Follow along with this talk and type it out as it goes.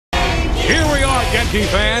Genki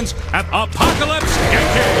fans at Apocalypse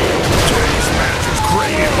Genki! Today's match is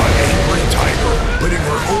created by Angry Tiger, putting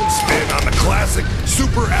her own spin on the classic,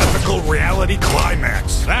 super ethical reality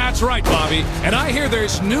climax. That's right, Bobby. And I hear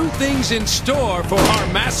there's new things in store for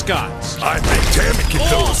our mascots. I think Tammy can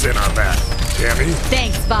fill us in on that. Tammy?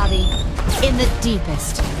 Thanks, Bobby. In the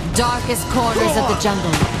deepest, darkest corners of the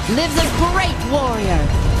jungle lives a great warrior,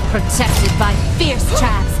 protected by fierce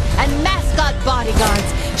traps and mascot bodyguards.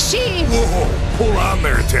 She... Whoa, hold on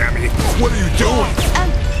there, Tammy. What are you doing?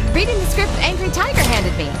 Reading the script Angry Tiger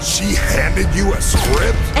handed me. She handed you a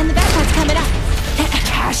script? And the best part's coming up.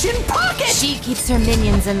 Cash in pocket! She keeps her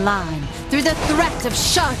minions in line through the threat of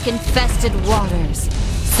shark-infested waters.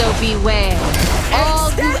 So beware, all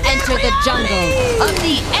who enter the jungle of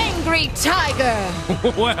the Angry Tiger.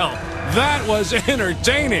 Well, that was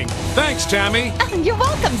entertaining. Thanks, Tammy. You're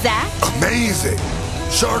welcome, Zach. Amazing!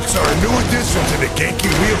 Sharks are a new addition to the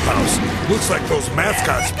Genki wheelhouse. Looks like those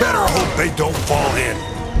mascots better hope they don't fall in.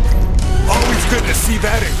 Always good to see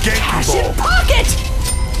that in Genki Cash Bowl. in pocket!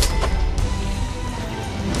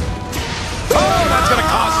 Oh, that's gonna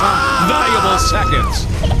cost some valuable seconds.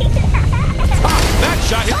 That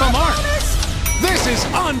shot hit the mark. This is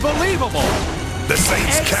unbelievable. The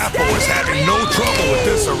Saints Capo is having no trouble with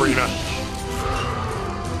this arena.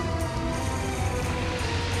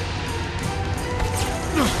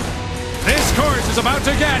 This course is about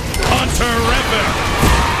to get terrific.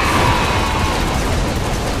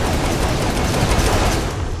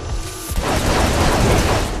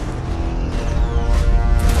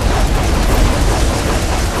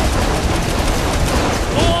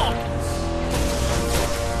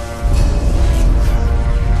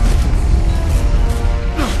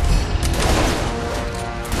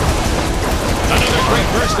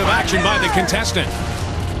 Of action by the contestant.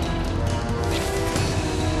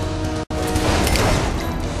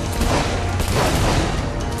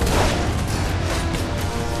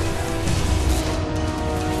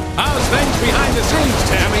 How's things behind the scenes,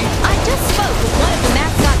 Tammy? I just spoke with one of the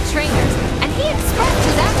mascot trainers, and he expressed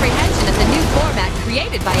his apprehension at the new format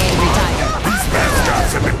created by Angry Tiger. These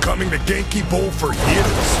mascots have been coming to Genki Bowl for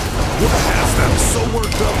years. What has them so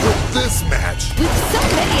worked up with this match? With so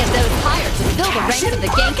many of those hired to fill the ranks of the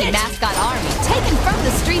Genki mascot army, taken from the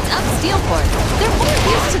streets of Steelport, they're more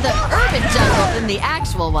used to the urban jungle than the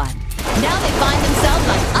actual one. Now they find themselves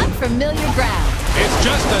on unfamiliar ground. It's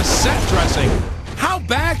just a set dressing. How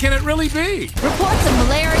bad can it really be? Reports of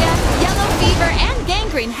malaria, yellow fever, and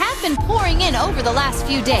gangrene have been pouring in over the last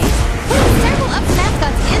few days, with several of the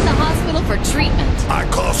mascots in the hospital for treatment. I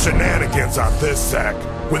call shenanigans on this sack.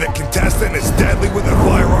 With a contestant as deadly with a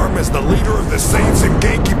firearm as the leader of the Saints in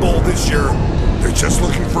Genki Bowl this year, they're just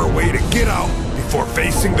looking for a way to get out before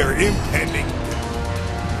facing their impending.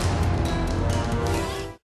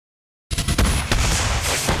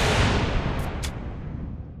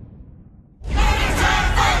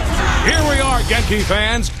 Here we are, Genki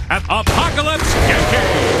fans, at Apocalypse Genki.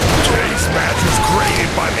 Today's match is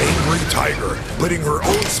created by Angry Tiger, putting her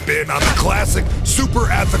own spin on the classic, super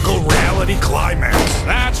ethical reality climax.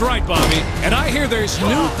 That's right, Bobby. And I hear there's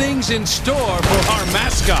new things in store for our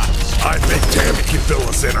mascots. I think Tammy can fill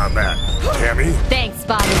us in on that. Tammy? Thanks,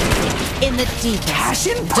 Bobby. In the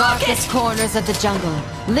deepest, darkest corners of the jungle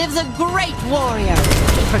lives a great warrior,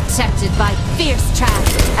 protected by fierce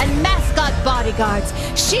traps and mascot bodyguards.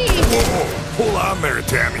 She... Whoa, hold on there,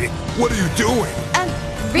 Tammy. What are you doing?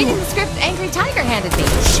 Reading the script Angry Tiger handed me.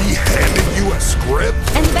 She handed you a script?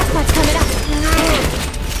 And the best part's coming up.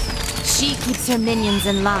 She keeps her minions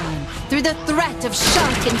in line through the threat of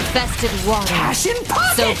shark-infested waters. Cash in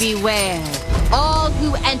pocket! So beware, all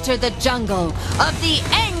who enter the jungle of the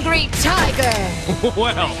Angry Tiger.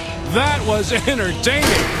 Well, that was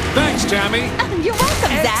entertaining. Thanks, Tammy. You're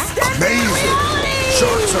welcome, Zach. Amazing!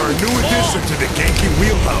 Sharks are a new addition to the Genki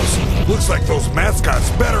wheelhouse. Looks like those mascots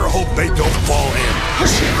better hope they don't fall in.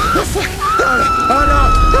 Oh no!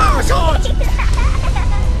 Oh, it's hot!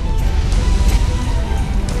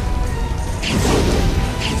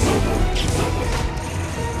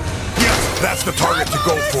 Yes, that's the target to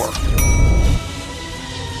go for.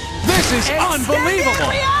 This is unbelievable.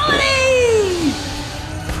 Reality!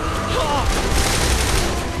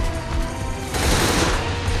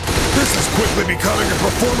 This is quickly becoming a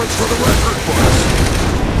performance for the record books.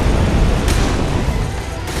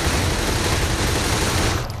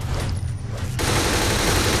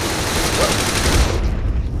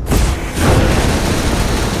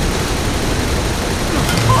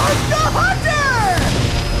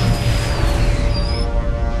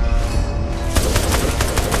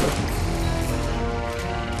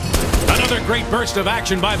 Another great burst of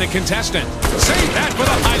action by the contestant. Save that for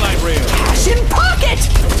the highlight reel. Cash in pocket!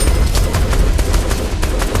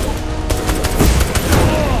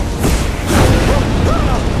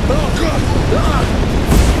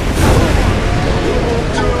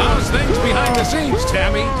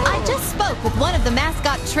 one of the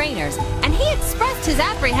mascot trainers, and he expressed his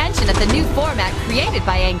apprehension at the new format created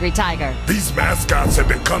by Angry Tiger. These mascots have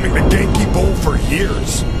been coming to Genki Bowl for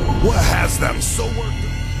years. What has them so worked up?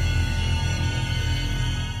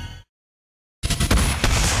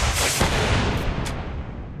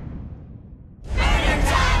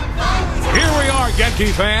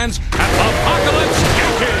 Genki fans at Apocalypse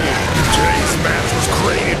Genki! Today's match was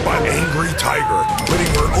created by Angry Tiger, putting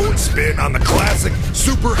her own spin on the classic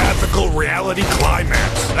super ethical reality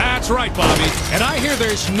climax. That's right, Bobby. And I hear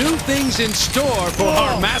there's new things in store for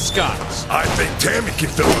our mascots. I think Tammy can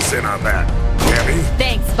fill us in on that. Tammy?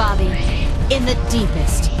 Thanks, Bobby. In the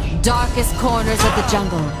deepest, darkest corners of the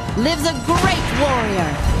jungle lives a great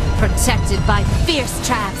warrior, protected by fierce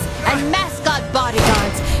traps and mascot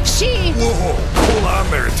bodyguards. She... Whoa, hold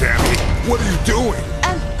on there, Tammy. What are you doing?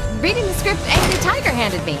 Reading the script Angry Tiger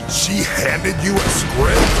handed me. She handed you a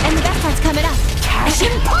script? And the best part's coming up. Cash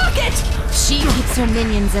in pocket! She keeps her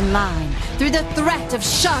minions in line through the threat of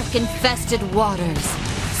shark-infested waters.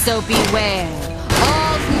 So beware,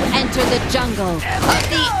 all who enter the jungle of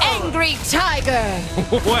the Angry Tiger.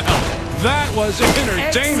 Well, that was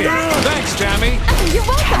entertaining. Thanks, Tammy. You're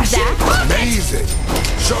welcome, Zach. Amazing.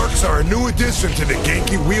 Sharks are a new addition to the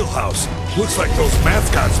Genki wheelhouse. Looks like those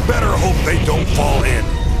mascots better hope they don't fall in.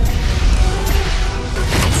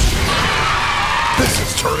 This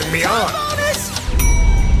is turning me on.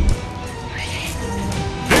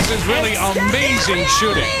 This is really amazing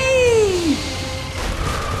shooting.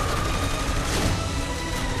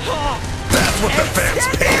 That's what the fans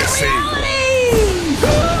pay to see.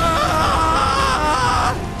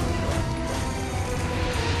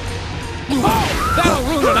 Oh, that'll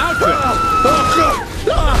ruin an outfit.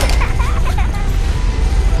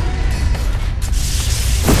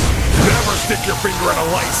 Never stick your finger in a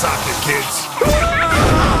light socket, kids.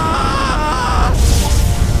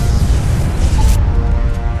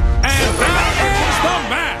 And that is the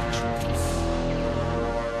match.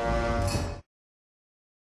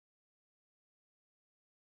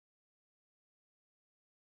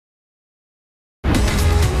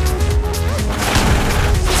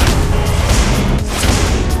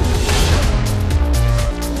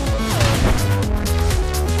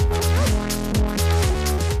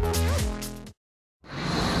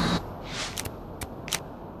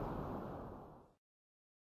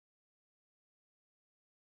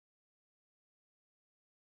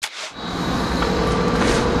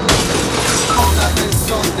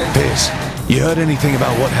 Pierce, you heard anything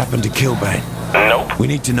about what happened to Kilbane? Nope. We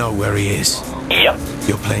need to know where he is. Yep.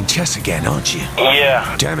 You're playing chess again, aren't you?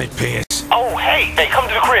 Yeah. Damn it, Pierce. Oh, hey, come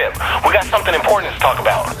to the crib. We got something important to talk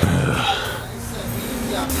about.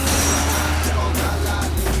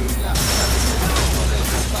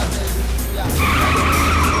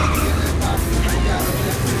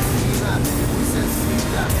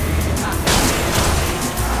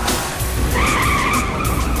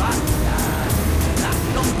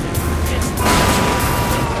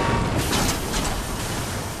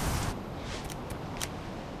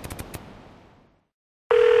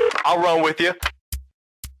 I'll run with you.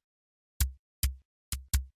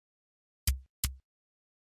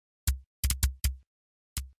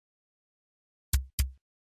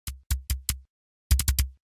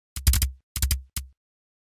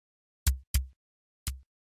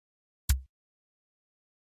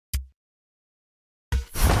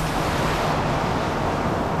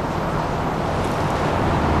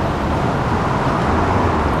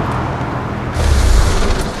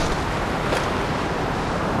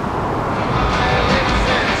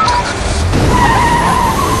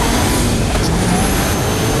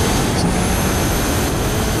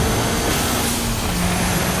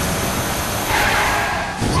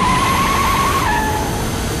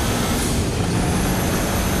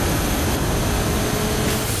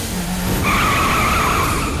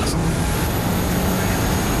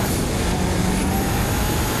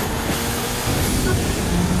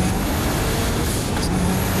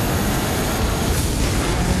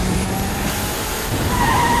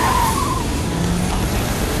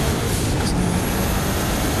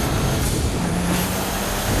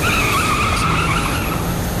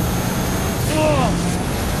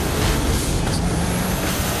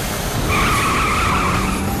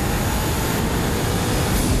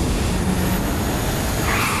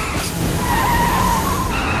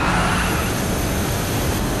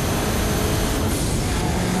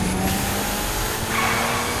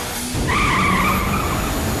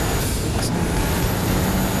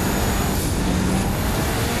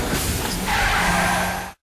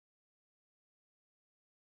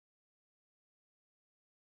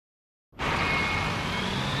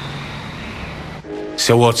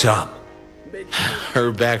 So what's up?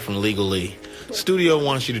 Heard back from Legal Lee. Studio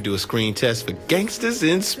wants you to do a screen test for gangsters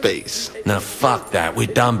in space. Now fuck that, we're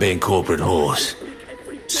done being corporate whores.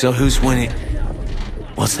 So who's winning?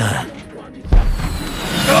 What's that?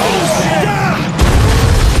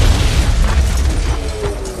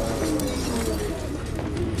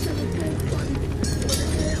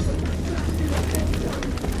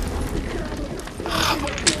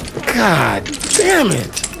 God damn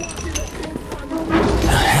it! What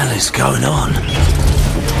the hell is going on?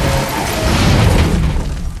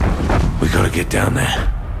 We gotta get down there.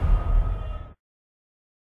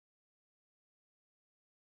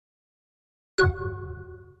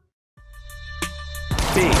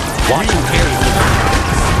 Watch your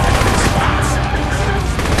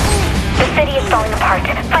The city is falling apart.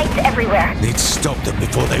 Fights everywhere. Need to stop them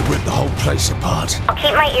before they rip the whole place apart. I'll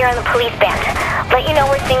keep my ear on the police band. Let you know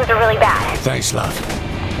where things are really bad. Thanks, love.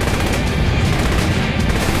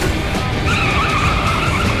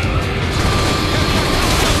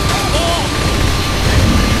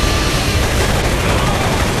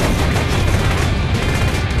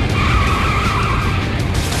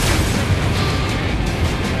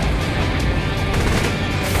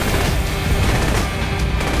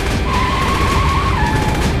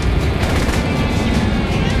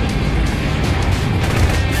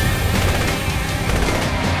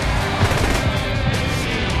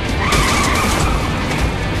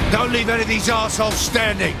 Don't leave any of these arseholes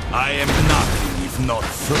standing. I am nothing if not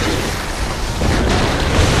free.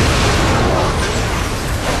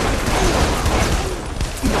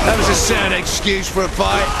 That was a sound excuse for a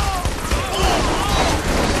fight.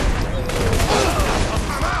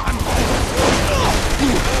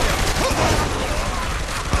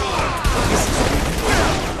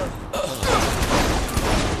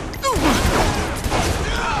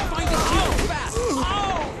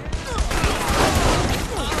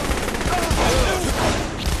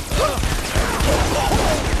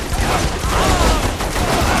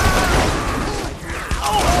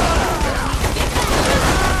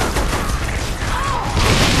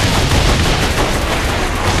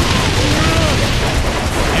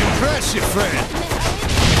 Your friend.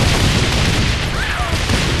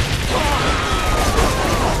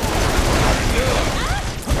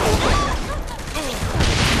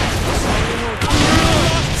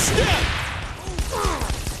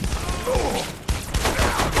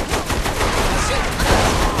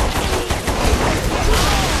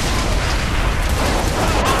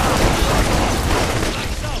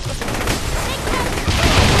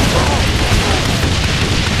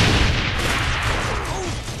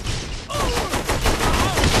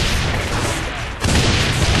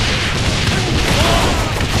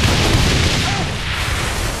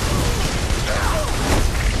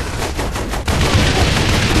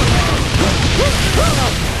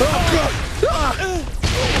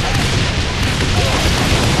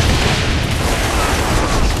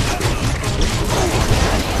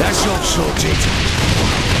 That's all sorted.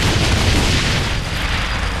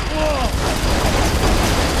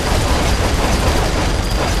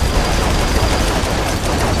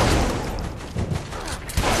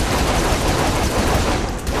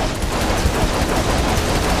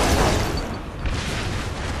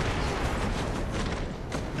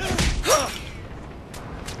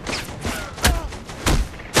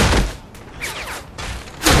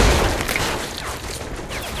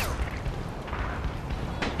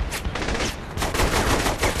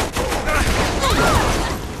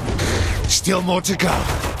 Still more to go.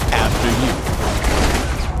 After you.